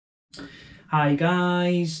Hi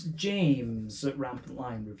guys, James at Rampant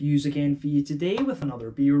Lion Reviews again for you today with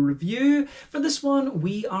another beer review. For this one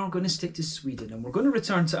we are going to stick to Sweden and we're going to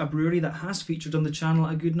return to a brewery that has featured on the channel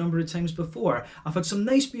a good number of times before. I've had some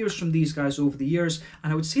nice beers from these guys over the years,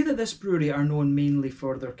 and I would say that this brewery are known mainly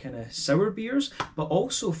for their kind of sour beers, but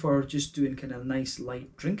also for just doing kind of nice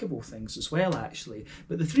light drinkable things as well actually.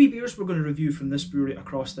 But the three beers we're going to review from this brewery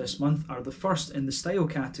across this month are the first in the style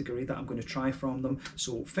category that I'm going to try from them,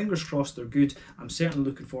 so fingers crossed they're good. I'm certainly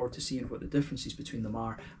looking forward to seeing what the differences between them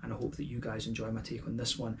are, and I hope that you guys enjoy my take on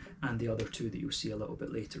this one and the other two that you'll see a little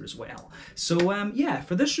bit later as well. So yeah,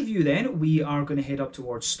 for this review then, we are going to head up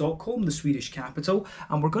towards Stockholm, the Swedish capital,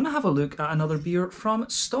 and we're going to have a look at another beer from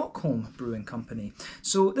Stockholm Brewing Company.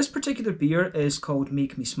 So this particular beer is called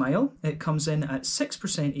Make Me Smile. It comes in at 6%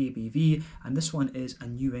 ABV, and this one is a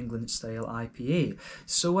New England style IPA.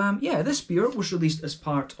 So yeah, this beer was released as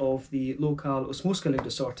part of the local Småskalig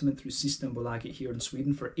assortment through Systembolaget here in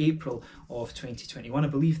Sweden for April of 2021. I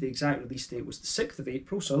believe the exact release date was the 6th of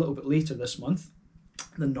April, so a little bit later this month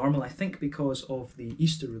than normal, I think because of the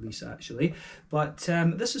Easter release actually. But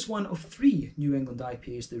this is one of 3 New England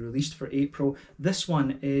IPAs they released for April. This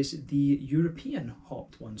one is the European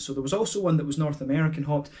hopped one. So there was also one that was North American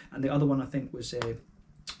hopped, and the other one I think was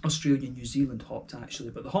Australian, New Zealand hopped actually.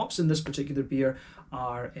 But the hops in this particular beer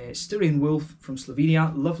are Styrian Wolf from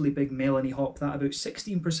Slovenia, lovely big melony hop, that about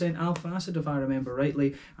 16% alpha acid if I remember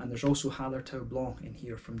rightly, and there's also Hallertau Blanc in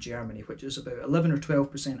here from Germany, which is about 11 or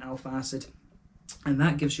 12% alpha acid. And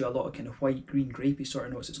that gives you a lot of kind of white, green, grapey sort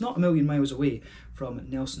of notes. It's not a million miles away from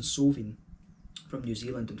Nelson Sauvin from New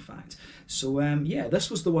Zealand, in fact. So yeah,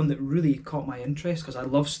 this was the one that really caught my interest because I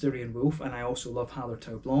love Styrian Wolf and I also love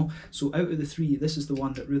Hallertau Blanc. So out of the 3, this is the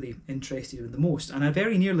one that really interested me the most. And I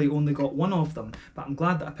very nearly only got one of them, but I'm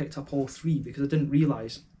glad that I picked up all 3 because I didn't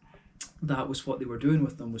realise that was what they were doing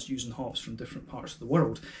with them, was using hops from different parts of the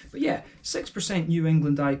world. But yeah, 6% New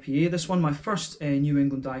England IPA. This one, my first New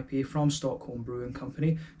England IPA from Stockholm Brewing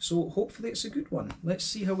Company, so hopefully it's a good one. Let's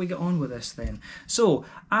see how we get on with this then. So,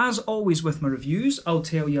 as always with my reviews, I'll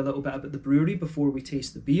tell you a little bit about the brewery before we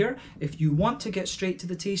taste the beer. If you want to get straight to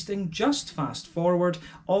the tasting, just fast forward.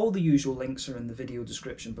 All the usual links are in the video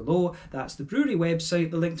description below. That's the brewery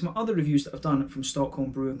website, the link to my other reviews that I've done from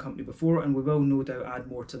Stockholm Brewing Company before, and we will no doubt add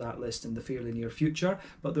more to that list in the fairly near future.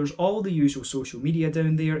 But there's all the usual social media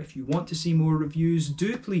down there. If you want to see more reviews,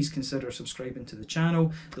 do please consider subscribing to the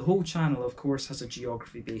channel. The whole channel of course has a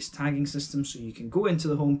geography based tagging system, so you can go into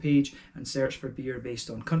the homepage and search for beer based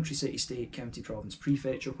on country, city, state, county, province,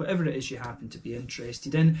 prefecture, whatever it is you happen to be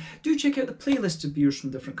interested in. Do check out the playlist of beers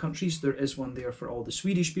from different countries. There is one there for all the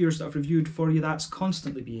Swedish beers that I've reviewed for you. That's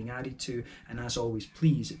constantly being added to, and as always,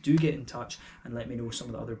 please do get in touch and let me know some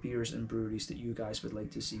of the other beers and breweries that you guys would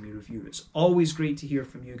like to see me review. It's always great to hear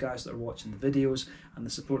from you guys that are watching the videos, and the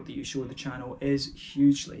support that you show the channel is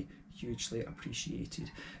hugely appreciated.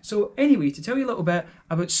 So anyway, to tell you a little bit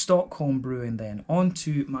about Stockholm Brewing then, on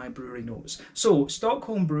to my brewery notes. So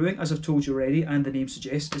Stockholm Brewing, as I've told you already and the name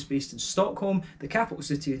suggests, is based in Stockholm, the capital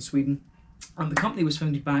city in Sweden. And the company was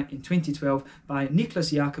founded back in 2012 by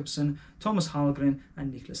Niklas Jakobsson, Thomas Hallgren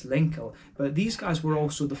and Niklas Lenkel. But these guys were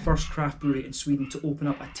also the first craft brewery in Sweden to open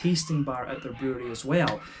up a tasting bar at their brewery as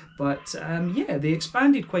well. But yeah, they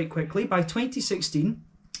expanded quite quickly. By 2016,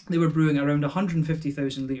 they were brewing around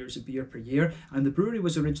 150,000 litres of beer per year, and the brewery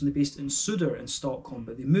was originally based in Söder in Stockholm,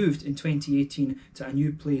 but they moved in 2018 to a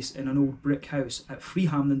new place in an old brick house at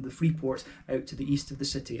Frihamnen, the Freeport, out to the east of the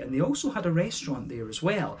city. And they also had a restaurant there as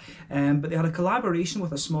well. But they had a collaboration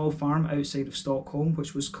with a small farm outside of Stockholm,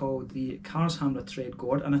 which was called the Karlshamra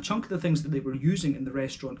Trädgård, and a chunk of the things that they were using in the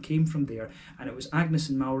restaurant came from there. And it was Agnes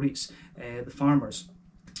and Maurits, the farmers,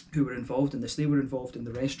 who were involved in this. They were involved in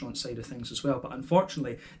the restaurant side of things as well, but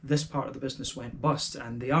unfortunately this part of the business went bust,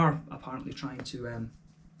 and they are apparently trying to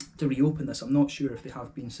reopen this. I'm not sure if they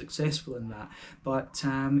have been successful in that, but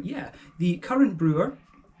yeah, the current brewer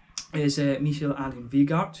is Michael Allen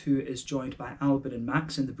Vigart, who is joined by Albin and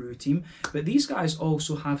Max in the brew team. But these guys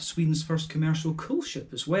also have Sweden's first commercial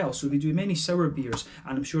coolship as well, so they do many sour beers,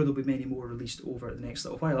 and I'm sure there'll be many more released over the next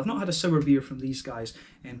little while. I've not had a sour beer from these guys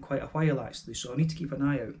in quite a while actually, so I need to keep an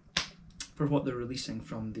eye out for what they're releasing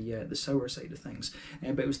from the sour side of things.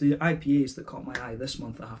 But it was the IPAs that caught my eye this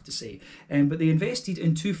month, I have to say. But they invested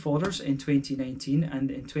in 2 fodders in 2019, and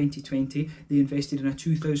in 2020 they invested in a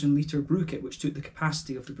 2,000 litre brew kit, which took the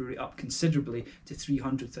capacity of the brewery up considerably to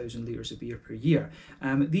 300,000 litres of beer per year.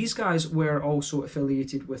 These guys were also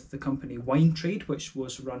affiliated with the company Wine Trade, which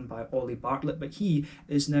was run by Ollie Bartlett, but he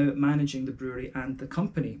is now managing the brewery and the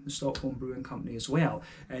company, the Stockholm Brewing Company as well.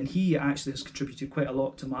 And he actually has contributed quite a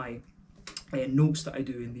lot to my notes that I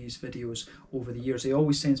do in these videos over the years. He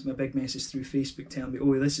always sends me a big message through Facebook telling me,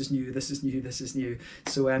 oh, this is new, this is new, this is new.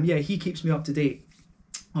 So yeah, he keeps me up to date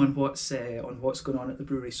on what's going on at the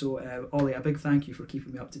brewery. So Ollie, a big thank you for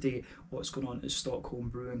keeping me up to date what's going on at Stockholm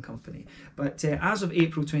Brewing Company. But as of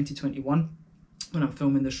April 2021, when I'm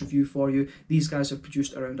filming this review for you, these guys have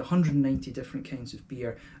produced around 190 different kinds of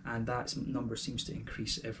beer, and that number seems to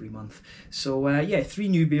increase every month. So yeah, 3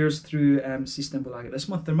 new beers through Systembolaget this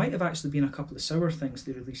month. There might have actually been a couple of sour things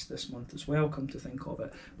they released this month as well, come to think of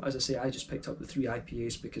it. But as I say, I just picked up the 3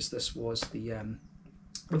 IPAs because this was the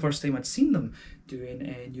first time I'd seen them doing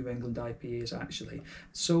New England IPAs actually.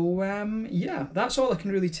 So yeah, that's all I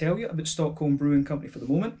can really tell you about Stockholm Brewing Company for the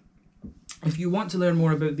moment. If you want to learn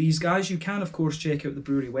more about these guys, you can of course check out the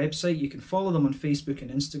brewery website. You can follow them on Facebook and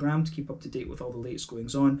Instagram to keep up to date with all the latest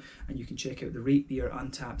goings on, and you can check out the Rate Beer,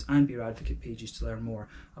 Untappd and Beer Advocate pages to learn more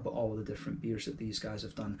about all of the different beers that these guys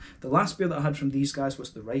have done. The last beer that I had from these guys was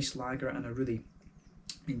the Rice Lager, and I really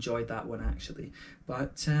enjoyed that one actually.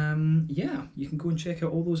 But yeah, you can go and check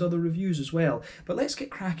out all those other reviews as well. But let's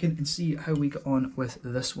get cracking and see how we get on with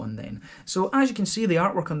this one then. So as you can see, the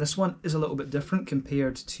artwork on this one is a little bit different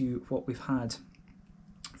compared to what we've had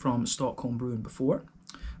from Stockholm Brewing before,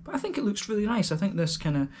 but I think it looks really nice. I think this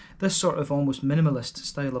sort of almost minimalist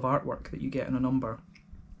style of artwork that you get in a number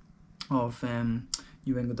of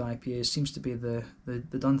New England IPAs seems to be the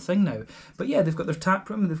done thing now. But yeah, they've got their tap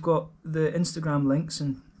room, they've got the Instagram links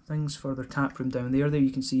and things for their tap room down there. There you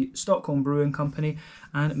can see Stockholm Brewing Company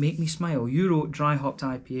and Make Me Smile, Euro dry hopped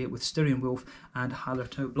IPA with Styrian Wolf and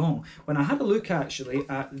Hallertau Blanc. When I had a look actually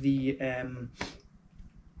at the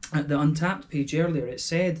Untappd page earlier, it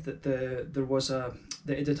said that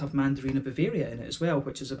that it did have Mandarina Bavaria in it as well,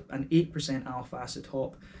 which is an 8% alpha acid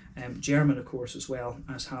hop. German, of course, as well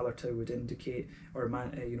as Hallertau would indicate, or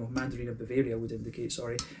Mandarina Bavaria would indicate,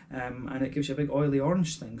 sorry, and it gives you a big oily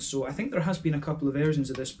orange thing. So I think there has been a couple of versions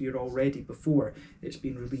of this beer already before it's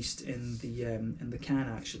been released in the can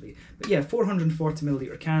actually. But yeah, 440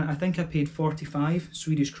 milliliter can. I think I paid 45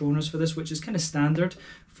 Swedish kroners for this, which is kind of standard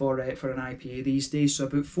for an IPA these days. So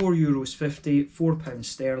about €4.50, £4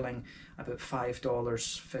 sterling, about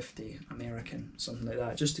 $5.50 American, something like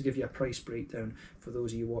that, just to give you a price breakdown for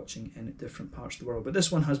those of you watching in different parts of the world. But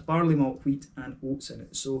this one has barley malt, wheat and oats in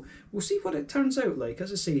it, so we'll see what it turns out like.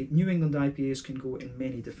 As I say, New England IPAs can go in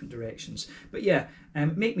many different directions. But yeah,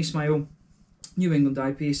 Make Me Smile, New England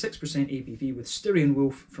IPA, 6% ABV with Styrian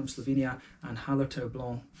Wolf from Slovenia and Hallertau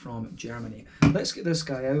Blanc from Germany. Let's get this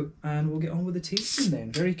guy out and we'll get on with the tasting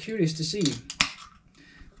then. Very curious to see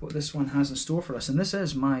what this one has in store for us. And this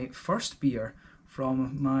is my first beer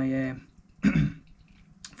from my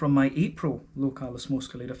from my April Local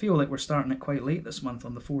Småskalig. I feel like we're starting it quite late this month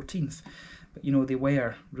on the 14th, but you know, they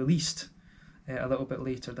were released a little bit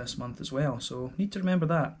later this month as well, so need to remember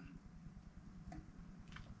that.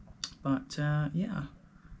 But yeah,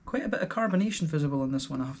 quite a bit of carbonation visible in this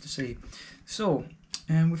one, I have to say. So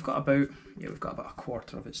we've got about a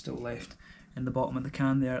quarter of it still left in the bottom of the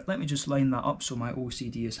can there. Let me just line that up so my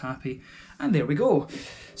OCD is happy. And there we go.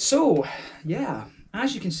 So yeah,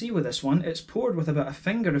 as you can see with this one, it's poured with about a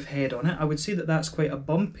finger of head on it. I would say that that's quite a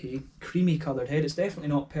bumpy, creamy coloured head. It's definitely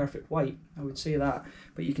not perfect white, I would say that.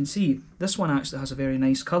 But you can see this one actually has a very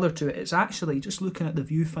nice colour to it. It's actually, just looking at the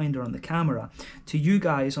viewfinder on the camera, to you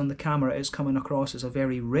guys on the camera it's coming across as a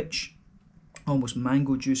very rich, almost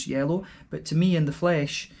mango juice yellow. But to me in the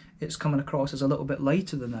flesh, it's coming across as a little bit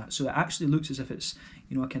lighter than that. So it actually looks as if it's,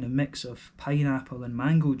 you know, a kind of mix of pineapple and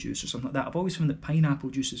mango juice or something like that. I've always found that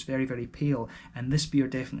pineapple juice is very, very pale, and this beer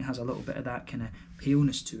definitely has a little bit of that kind of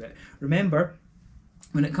paleness to it. Remember,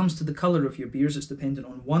 when it comes to the colour of your beers, it's dependent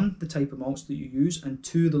on 1, the type of malts that you use, and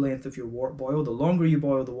 2, the length of your wort boil. The longer you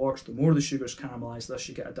boil the worts, the more the sugars caramelise, thus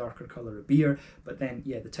you get a darker colour of beer. But then,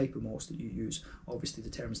 yeah, the type of malts that you use obviously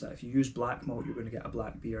determines that. If you use black malt, you're going to get a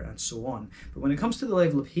black beer, and so on. But when it comes to the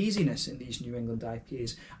level of haziness in these New England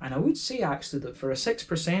IPAs, and I would say actually that for a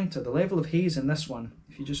 6%er, the level of haze in this one,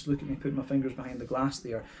 if you just look at me putting my fingers behind the glass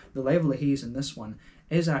there, the level of haze in this one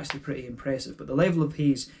is actually pretty impressive. But the level of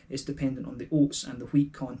haze is dependent on the oats and the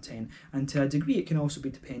wheat content, and to a degree it can also be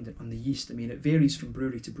dependent on the yeast. I mean, it varies from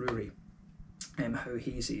brewery to brewery how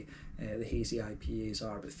hazy the hazy IPAs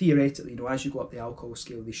are, but theoretically, you know, as you go up the alcohol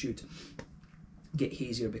scale, they should get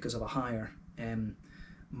hazier because of a higher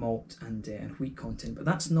malt and wheat content, but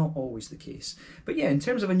that's not always the case. But yeah, in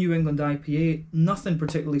terms of a New England IPA, nothing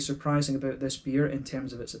particularly surprising about this beer in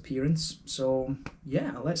terms of its appearance. So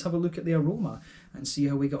yeah, let's have a look at the aroma and see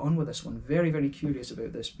how we get on with this one. Very, very curious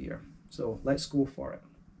about this beer. So let's go for it.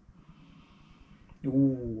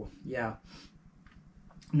 Ooh, yeah.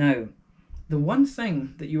 Now, the one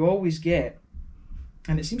thing that you always get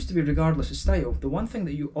and it seems to be regardless of style, the one thing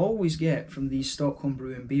that you always get from these Stockholm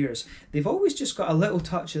Brewing beers, they've always just got a little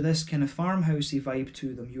touch of this kind of farmhousey vibe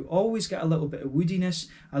to them. You always get a little bit of woodiness,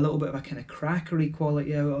 a little bit of a kind of crackery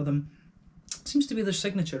quality out of them. It seems to be their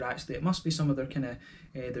signature, actually. It must be some of their kind of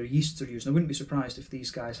their yeasts they're using. I wouldn't be surprised if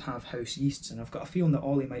these guys have house yeasts, and I've got a feeling that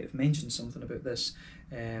Ollie might have mentioned something about this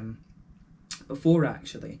before,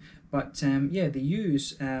 actually. But yeah, they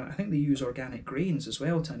use, I think they use organic grains as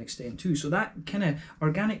well to an extent too. So that kind of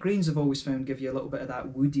organic grains I've always found give you a little bit of that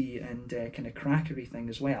woody and kind of crackery thing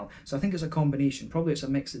as well. So I think it's a combination. Probably it's a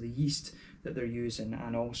mix of the yeast that they're using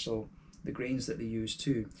and also the grains that they use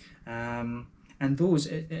too. And those,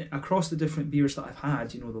 across the different beers that I've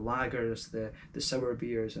had, you know, the lagers, the sour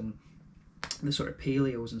beers and the sort of pale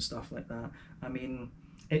ales and stuff like that, I mean,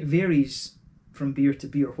 it varies from beer to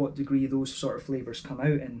beer what degree those sort of flavours come out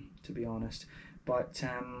in, to be honest. But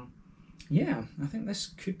yeah, I think this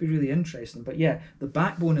could be really interesting. But yeah, the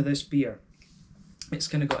backbone of this beer, it's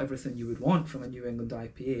kind of got everything you would want from a New England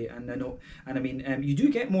IPA. And I mean, you do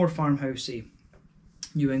get more farmhousey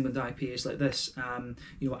New England IPAs like this.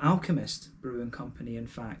 You know, Alchemist Brewing Company, in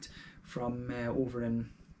fact, from over in,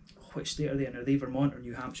 which state are they in? Are they Vermont or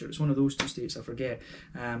New Hampshire? It's one of those two states, I forget.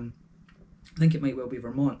 I think it might well be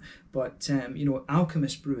Vermont, but you know,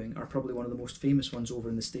 Alchemist Brewing are probably one of the most famous ones over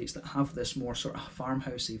in the States that have this more sort of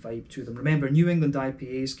farmhousey vibe to them. Remember, New England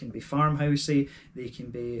IPAs can be farmhousey, they can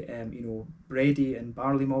be you know, bready and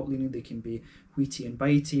barley malt leaning, they can be wheaty and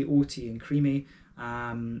bitey, oaty and creamy.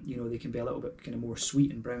 You know, they can be a little bit kind of more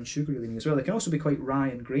sweet and brown sugary leaning as well. They can also be quite rye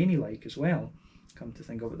and grainy like as well, come to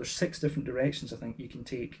think of it. There's 6 different directions I think you can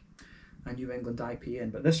take a New England IPA in,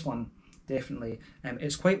 but this one definitely,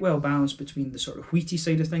 it's quite well balanced between the sort of wheaty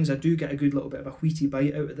side of things. I do get a good little bit of a wheaty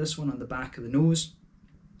bite out of this one on the back of the nose.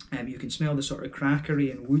 You can smell the sort of crackery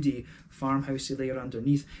and woody farmhousey layer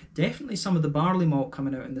underneath. Definitely some of the barley malt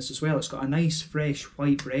coming out in this as well. It's got a nice fresh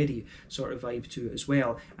white bready sort of vibe to it as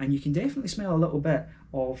well, and you can definitely smell a little bit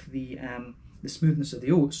of the smoothness of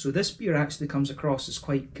the oats. So this beer actually comes across as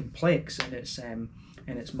quite complex in its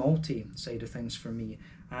malty side of things for me.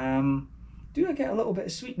 Do I get a little bit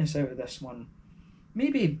of sweetness out of this one?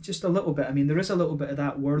 Maybe just a little bit. I mean, there is a little bit of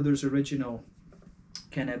that Werther's Original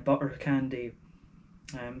kind of butter candy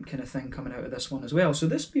kind of thing coming out of this one as well. So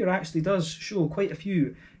this beer actually does show quite a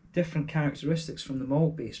few different characteristics from the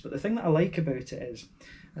malt base. But the thing that I like about it is,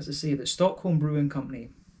 as I say, that Stockholm Brewing Company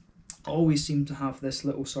always seem to have this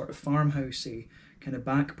little sort of farmhousey kind of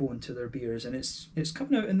backbone to their beers, and it's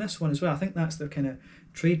coming out in this one as well. I think that's their kind of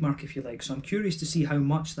trademark, if you like. So I'm curious to see how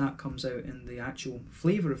much that comes out in the actual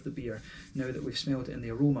flavour of the beer now that we've smelled it in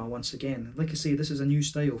the aroma once again. Like I say, this is a new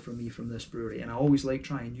style for me from this brewery, and I always like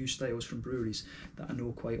trying new styles from breweries that I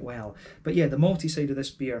know quite well. But yeah, the malty side of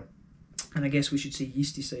this beer, and I guess we should say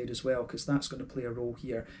yeasty side as well, because that's going to play a role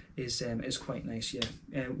here, is quite nice.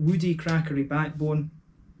 Yeah, woody, crackery backbone,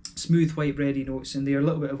 smooth white bready notes in there, a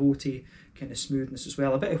little bit of oaty kind of smoothness as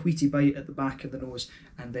well, a bit of wheaty bite at the back of the nose,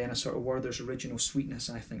 and then a sort of Werther's Original sweetness,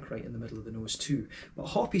 I think, right in the middle of the nose too. But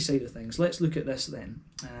hoppy side of things, let's look at this then,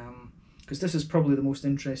 because this is probably the most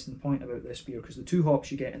interesting point about this beer, because the 2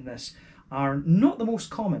 hops you get in this are not the most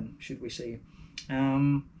common, should we say.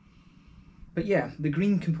 But yeah, the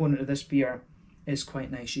green component of this beer is quite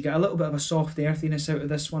nice. You get a little bit of a soft earthiness out of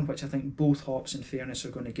this one, which I think both hops, in fairness,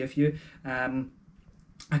 are going to give you.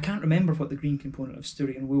 I can't remember what the green component of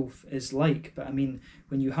Styrian Wolf is like, but I mean,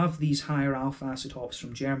 when you have these higher alpha acid hops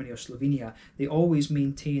from Germany or Slovenia, they always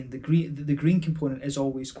maintain the green component is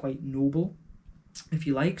always quite noble, if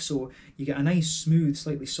you like. So you get a nice smooth,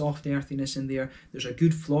 slightly soft earthiness in there. There's a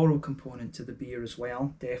good floral component to the beer as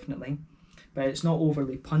well, definitely. But it's not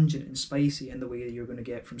overly pungent and spicy in the way you're going to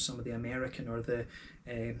get from some of the American or the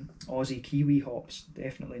Aussie Kiwi hops.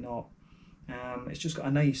 Definitely not. It's just got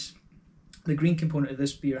a nice... The green component of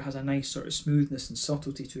this beer has a nice sort of smoothness and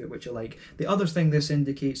subtlety to it, which I like. The other thing this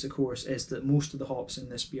indicates, of course, is that most of the hops in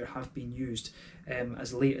this beer have been used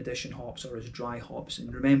as late addition hops or as dry hops.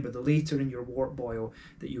 And remember, the later in your wort boil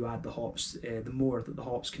that you add the hops, the more that the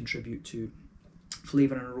hops contribute to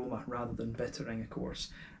flavour and aroma rather than bittering, of course.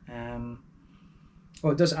 Well,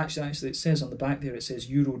 it does actually, it says on the back there, it says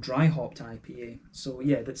Euro dry hopped IPA. So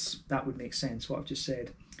yeah, that would make sense. What I've just said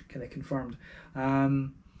kind of confirmed.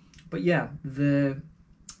 But yeah, the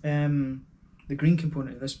green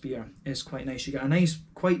component of this beer is quite nice. You get a nice,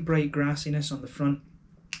 quite bright grassiness on the front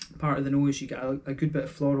part of the nose. You get a good bit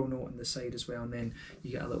of floral note on the side as well, and then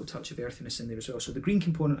you get a little touch of earthiness in there as well. So the green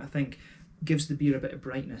component, I think, gives the beer a bit of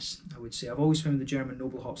brightness, I would say. I've always found the German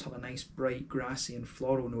noble hops have a nice, bright, grassy and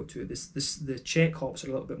floral note to it. The Czech hops are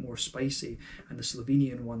a little bit more spicy, and the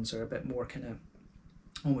Slovenian ones are a bit more kind of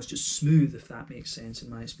almost just smooth, if that makes sense in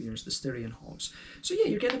my experience, the Styrian hops. So yeah,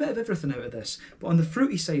 you're getting a bit of everything out of this. But on the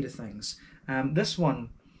fruity side of things, this one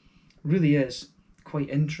really is quite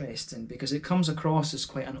interesting because it comes across as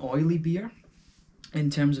quite an oily beer in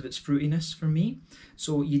terms of its fruitiness for me.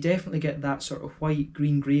 So you definitely get that sort of white,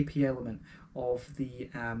 green, grapey element of the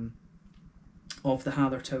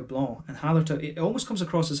Hallertau Blanc. And Hallertau, it almost comes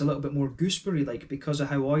across as a little bit more gooseberry-like because of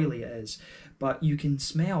how oily it is. But you can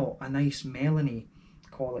smell a nice melony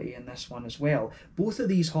quality in this one as well. Both of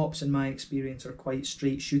these hops, in my experience, are quite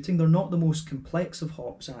straight shooting. They're not the most complex of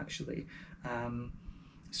hops, actually.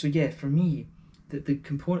 So yeah, for me,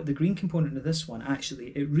 the green component of this one, actually,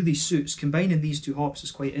 it really suits. Combining these two hops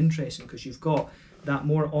is quite interesting because you've got that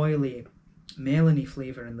more oily melony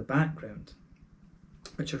flavour in the background,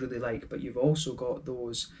 which I really like, but you've also got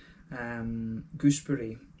those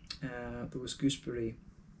gooseberry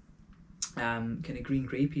kind of green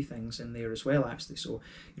grapey things in there as well, actually. So,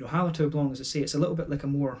 you know, Hallertau Blanc, as I say, it's a little bit like a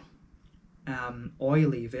more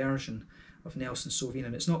oily version of Nelson Sauvin,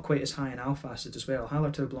 and it's not quite as high in alpha acid as well.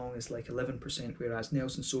 Hallertau Blanc is like 11%, whereas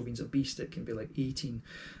Nelson Sauvin's a beast. It can be like 18,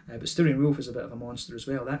 but Styrian Wolf is a bit of a monster as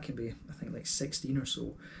well. That can be, I think, like 16 or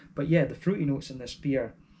so. But yeah, the fruity notes in this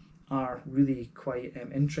beer are really quite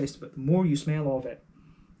interesting, but the more you smell of it,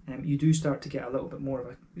 you do start to get a little bit more of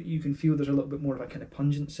a, you can feel there's a little bit more of a kind of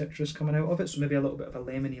pungent citrus coming out of it, so maybe a little bit of a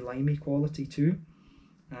lemony, limey quality too.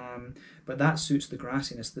 But that suits the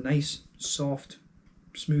grassiness, the nice, soft,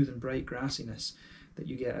 smooth and bright grassiness that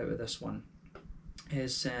you get out of this one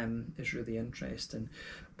is really interesting.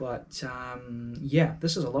 But yeah,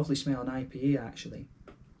 this is a lovely smelling IPA, actually.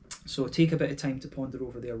 So take a bit of time to ponder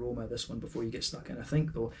over the aroma of this one before you get stuck in. I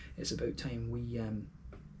think, though, it's about time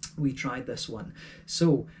we tried this one.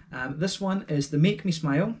 So this one is the Make Me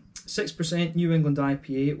Smile, 6% New England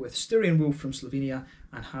IPA with Styrian Wolf from Slovenia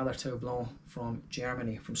and Hallertau Blanc from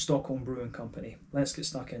Germany, from Stockholm Brewing Company. Let's get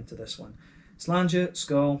stuck into this one. Slange,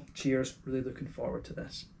 skull, cheers, really looking forward to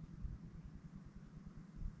this.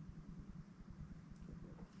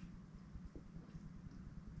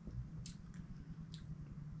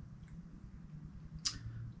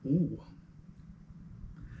 Ooh,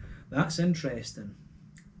 that's interesting.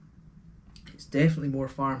 It's definitely more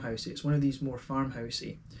farmhousey. It's one of these more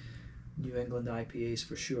farmhousey New England IPAs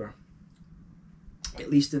for sure,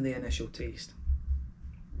 at least in the initial taste.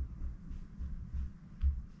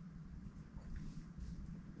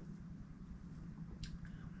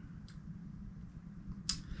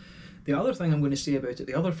 The other thing I'm going to say about it,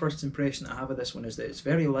 the other first impression I have of this one is that it's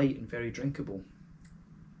very light and very drinkable.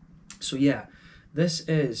 So yeah, this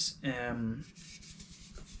is a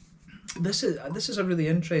really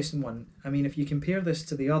interesting one. I mean, if you compare this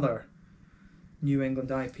to the other New England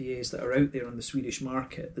IPAs that are out there on the Swedish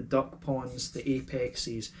market, the Duck Ponds, the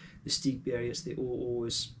Apexes, the Stigbergets, the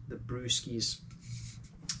OOs, the Brewskis,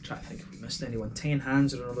 I'm trying to think if we missed anyone. 10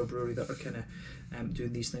 Hands are another brewery that are kind of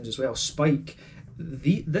doing these things as well. Spike.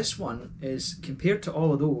 This one is, compared to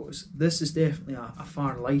all of those, this is definitely a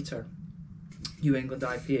far lighter New England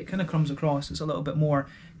IPA. It kind of comes across, it's a little bit more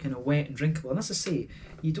kind of wet and drinkable. And as I say,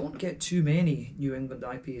 you don't get too many New England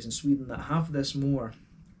IPAs in Sweden that have this more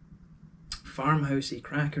farmhousey,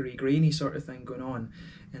 crackery, grainy sort of thing going on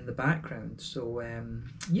in the background. So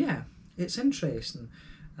yeah, it's interesting.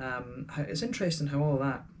 It's interesting how all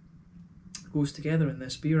that goes together in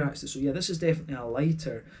this beer, actually. So yeah, this is definitely a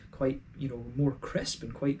lighter, quite, you know, more crisp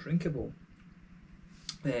and quite drinkable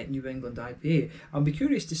New England IPA. I'll be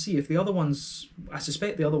curious to see if the other ones, I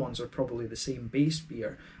suspect the other ones are probably the same base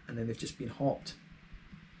beer and then they've just been hopped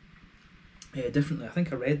differently. I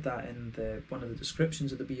think I read that in one of the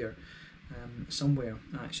descriptions of the beer somewhere,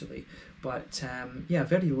 actually. But yeah,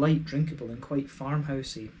 very light, drinkable and quite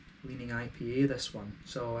farmhousey leaning IPA, this one.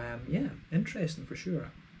 So yeah, interesting for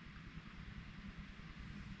sure.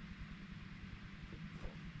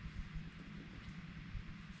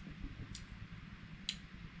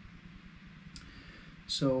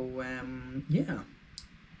 So yeah,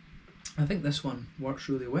 I think this one works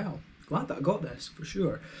really well. Glad that I got this, for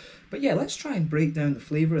sure. But yeah, let's try and break down the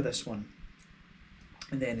flavour of this one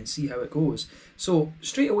and see how it goes. So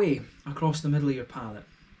straight away across the middle of your palate,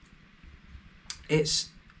 it's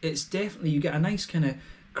definitely, you get a nice kind of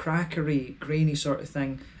crackery, grainy sort of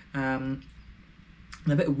thing, and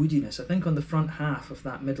a bit of woodiness. I think on the front half of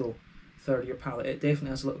that middle third of your palate, it definitely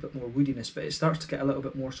has a little bit more woodiness, but it starts to get a little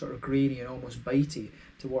bit more sort of grainy and almost bitey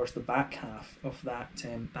towards the back half of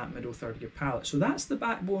that middle third of your palate. So that's the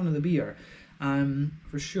backbone of the beer,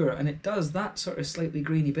 for sure. And it does, that sort of slightly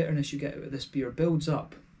grainy bitterness you get out of this beer builds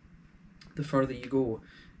up the further you go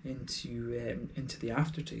into the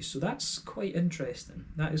aftertaste. So that's quite interesting.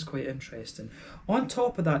 That is quite interesting. On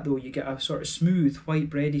top of that, though, you get a sort of smooth white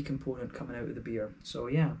bready component coming out of the beer. So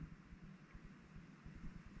yeah.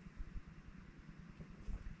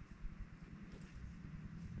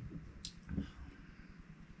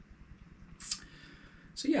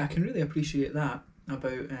 So yeah, I can really appreciate that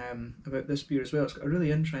about this beer as well. It's got a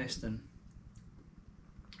really interesting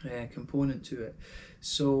component to it.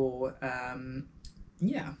 So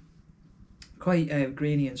yeah, quite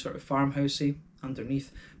grainy and sort of farmhousey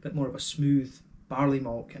underneath, a bit more of a smooth barley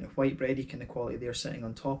malt kind of white bready kind of quality there sitting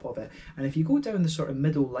on top of it. And if you go down the sort of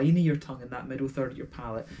middle line of your tongue in that middle third of your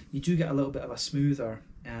palate, you do get a little bit of a smoother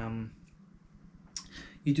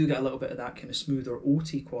you do get a little bit of that kind of smoother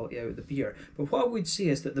oaty quality out of the beer. But what I would say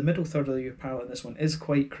is that the middle third of your palate in this one is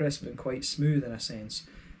quite crisp and quite smooth in a sense.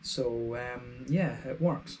 So yeah, it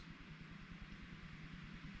works.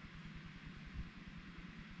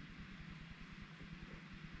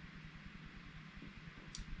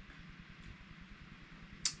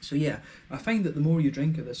 So yeah, I find that the more you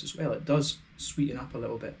drink of this as well, it does sweeten up a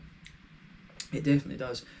little bit. It definitely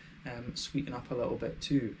does sweeten up a little bit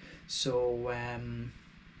too. So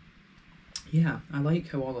yeah, I like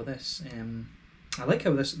how all of this. I like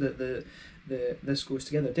how this this goes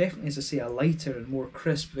together. Definitely, as I say, a lighter and more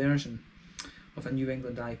crisp version of a New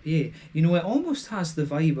England IPA. You know, it almost has the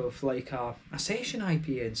vibe of like a session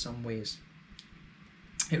IPA in some ways.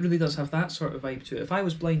 It really does have that sort of vibe to it. If I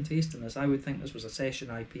was blind tasting this, I would think this was a session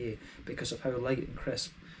IPA because of how light and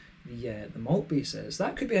crisp the malt base is.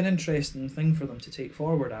 That could be an interesting thing for them to take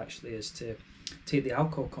forward, actually, is to take the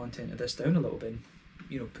alcohol content of this down a little bit and,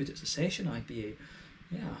 you know, put it as a session IPA.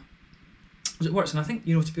 Yeah. As it works, and I think,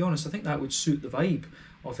 you know, to be honest, I think that would suit the vibe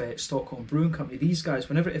of Stockholm Brewing Company. These guys,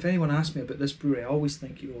 if anyone asks me about this brewery, I always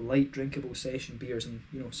think, you know, light, drinkable session beers, and,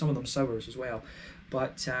 you know, some of them sours as well.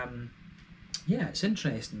 But yeah, it's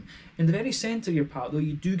interesting. In the very centre of your palate, though,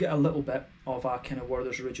 you do get a little bit of a kind of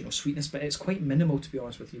Werther's Original sweetness, but it's quite minimal, to be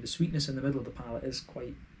honest with you. The sweetness in the middle of the palate is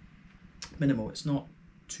quite minimal. It's not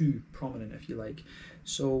too prominent, if you like.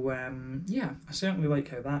 So yeah, I certainly like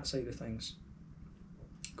how that side of things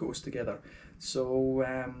goes together. So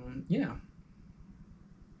yeah.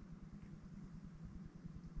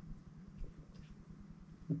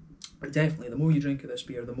 But definitely, the more you drink of this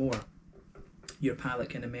beer, the more your palate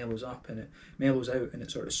kind of mellows up and it mellows out and it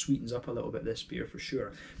sort of sweetens up a little bit, this beer, for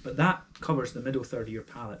sure. But that covers the middle third of your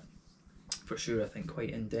palate for sure, I think, quite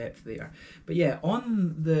in depth there. But yeah,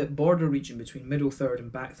 on the border region between middle third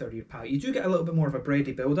and back third of your palate, you do get a little bit more of a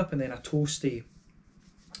bready build up and then a toasty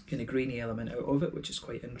kind of grainy element out of it, which is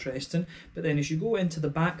quite interesting. But then as you go into the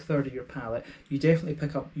back third of your palate, you definitely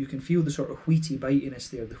pick up, you can feel the sort of wheaty bitiness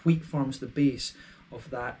there. The wheat forms the base of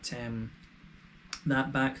that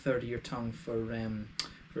that back third of your tongue for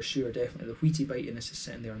sure. Definitely the wheaty bitiness is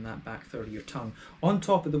sitting there on that back third of your tongue. On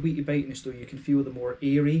top of the wheaty bitiness, though, you can feel the more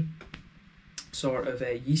airy sort of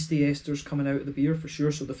yeasty esters coming out of the beer, for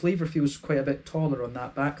sure. So the flavour feels quite a bit taller on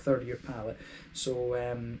that back third of your palate. So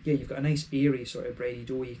yeah, you've got a nice airy sort of bready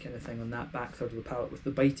doughy kind of thing on that back third of the palate with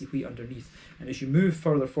the bitey wheat underneath. And as you move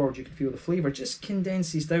further forward, you can feel the flavour just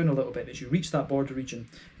condenses down a little bit. As you reach that border region,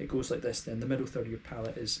 it goes like this. Then the middle third of your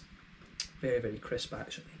palate is very, very crisp,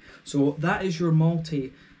 actually. So that is your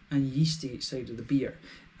malty and yeasty side of the beer.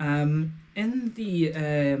 In the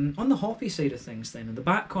on the hoppy side of things, then in the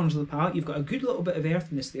back corners of the palate, you've got a good little bit of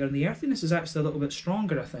earthiness there, and the earthiness is actually a little bit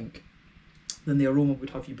stronger, I think, than the aroma would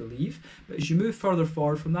have you believe. But as you move further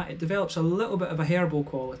forward from that, it develops a little bit of a herbal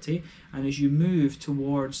quality, and as you move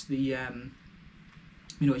towards the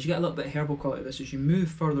you know, as you get a little bit of herbal quality of this, as you move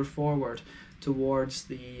further forward towards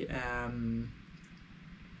the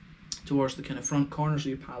kind of front corners of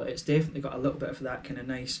your palate, it's definitely got a little bit of that kind of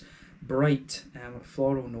nice bright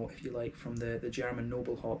floral note, if you like, from the German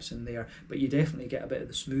noble hops in there. But you definitely get a bit of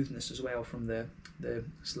the smoothness as well from the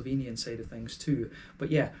Slovenian side of things too.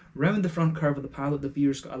 But yeah, round the front curve of the palate, the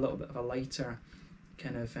beer's got a little bit of a lighter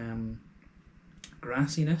kind of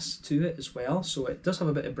grassiness to it as well. So it does have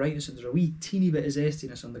a bit of brightness, and there's a wee teeny bit of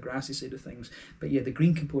zestiness on the grassy side of things. But yeah, the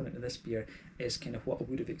green component of this beer is kind of what I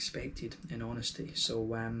would have expected, in honesty.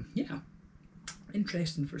 So yeah,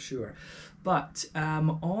 interesting for sure. But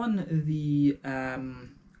on the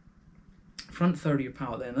front third of your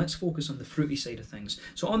palate, then let's focus on the fruity side of things.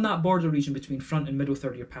 So on that border region between front and middle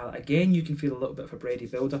third of your palate, again, you can feel a little bit of a bready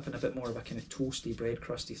build up and a bit more of a kind of toasty bread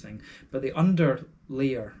crusty thing. But the under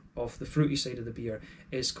layer of the fruity side of the beer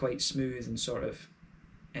is quite smooth and sort of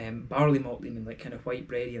barley malt leaning, like kind of white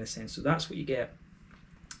bready in a sense. So that's what you get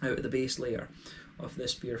out of the base layer of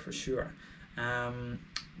this beer for sure.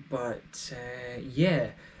 But yeah,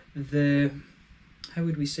 how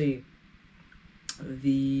would we say,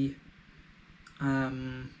 the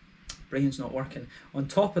brain's not working. On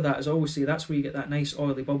top of that, as I always say, that's where you get that nice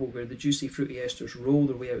oily bubble where the juicy fruity esters roll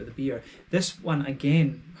their way out of the beer. This one,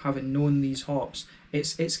 again, having known these hops,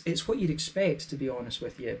 it's what you'd expect, to be honest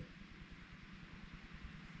with you.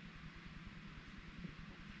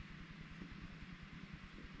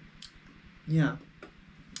 Yeah,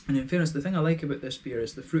 and in fairness, the thing I like about this beer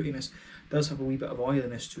is the fruitiness does have a wee bit of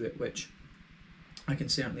oiliness to it, which I can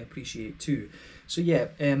certainly appreciate too. So yeah,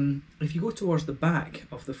 if you go towards the back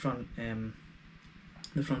of the front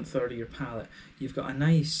third of your palate, you've got a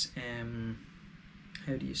nice,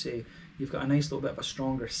 how do you say, you've got a nice little bit of a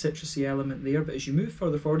stronger citrusy element there, but as you move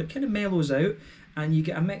further forward, it kind of mellows out, and you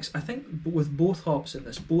get a mix, I think, with both hops in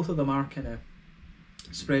this, both of them are kind of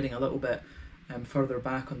spreading a little bit further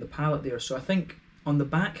back on the palate there. So I think on the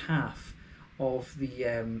back half of the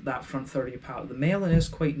that front third of your palate, the melon is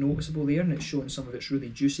quite noticeable there, and it's showing some of its really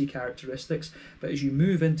juicy characteristics. But as you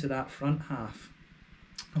move into that front half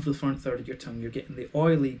of the front third of your tongue, you're getting the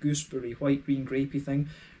oily gooseberry, white green grapey thing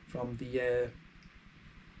from the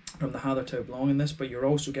Untappd Blanc in this, but you're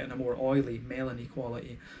also getting a more oily melony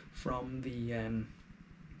quality from the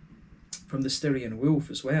Styrian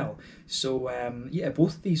Wolf as well. So yeah,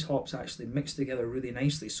 both of these hops actually mix together really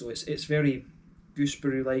nicely. So it's very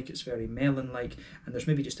gooseberry-like, it's very melon-like, and there's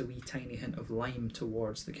maybe just a wee tiny hint of lime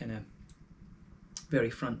towards the kind of very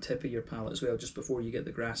front tip of your palate as well, just before you get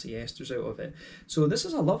the grassy esters out of it. So this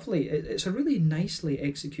is a lovely, it's a really nicely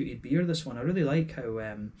executed beer, this one. I really like how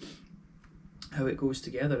it goes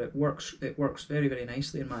together. It works very, very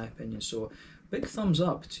nicely in my opinion. So big thumbs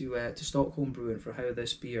up to Stockholm Brewing for how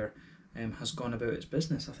this beer has gone about its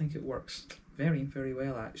business. I think it works very, very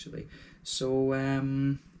well actually. So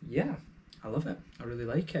yeah, I love it. I really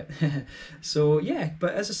like it. So yeah,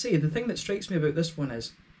 but as I say, the thing that strikes me about this one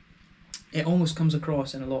is it almost comes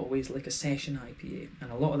across in a lot of ways like a session IPA,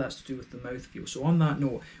 and a lot of that's to do with the mouthfeel. So on that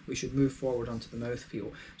note, we should move forward onto the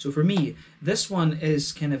mouthfeel. So for me, this one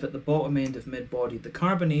is kind of at the bottom end of mid-bodied. The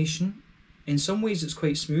carbonation, in some ways it's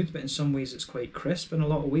quite smooth, but in some ways it's quite crisp. In a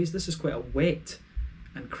lot of ways, this is quite a wet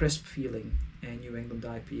and crisp feeling New England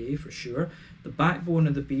IPA for sure. The backbone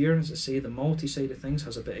of the beer, as I say, the malty side of things,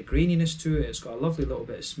 has a bit of graininess to it. It's got a lovely little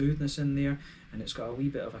bit of smoothness in there, and it's got a wee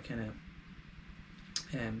bit of a kind of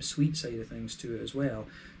sweet side of things to it as well.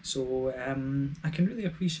 So I can really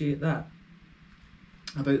appreciate that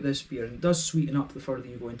about this beer, and it does sweeten up the further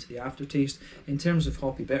you go into the aftertaste. In terms of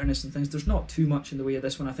hoppy bitterness and things, there's not too much in the way of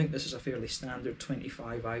this one. I think this is a fairly standard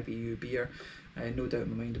 25 IBU beer, no doubt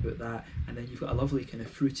in my mind about that. And then you've got a lovely kind of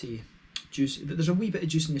fruity juice. There's a wee bit of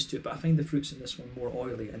juiciness to it, but I find the fruits in this one more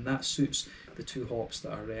oily, and that suits the two hops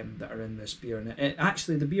that are in this beer. And it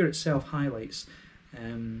actually, the beer itself highlights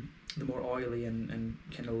the more oily and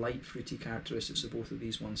kind of light fruity characteristics of both of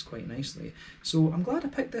these ones quite nicely. So I'm glad I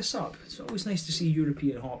picked this up. It's always nice to see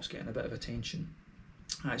European hops getting a bit of attention,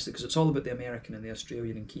 actually, because it's all about the American and the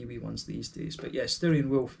Australian and Kiwi ones these days. But yeah, Styrian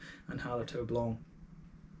Wolf and Hallertau Blanc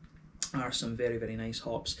are some very, very nice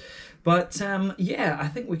hops. But yeah, I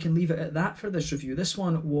think we can leave it at that for this review. This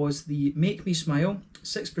one was the Make Me Smile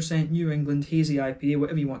 6% New England Hazy IPA,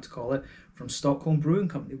 whatever you want to call it, from Stockholm Brewing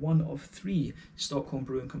Company. One of 3 Stockholm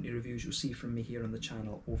Brewing Company reviews you'll see from me here on the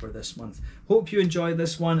channel over this month. Hope you enjoyed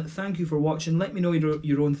this one. Thank you for watching. Let me know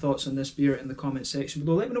your own thoughts on this beer in the comment section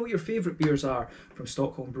below. Let me know what your favourite beers are from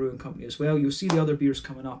Stockholm Brewing Company as well. You'll see the other beers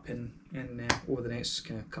coming up in over the next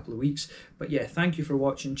kind of couple of weeks. But yeah, thank you for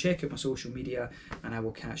watching. Check out my social media, and I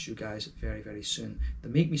will catch you guys very, very soon. The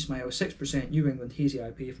Make Me Smile 6% New England Hazy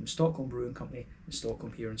IPA from Stockholm Brewing Company in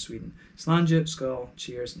Stockholm here in Sweden. Slange, skull,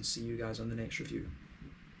 cheers, and see you guys on the next review.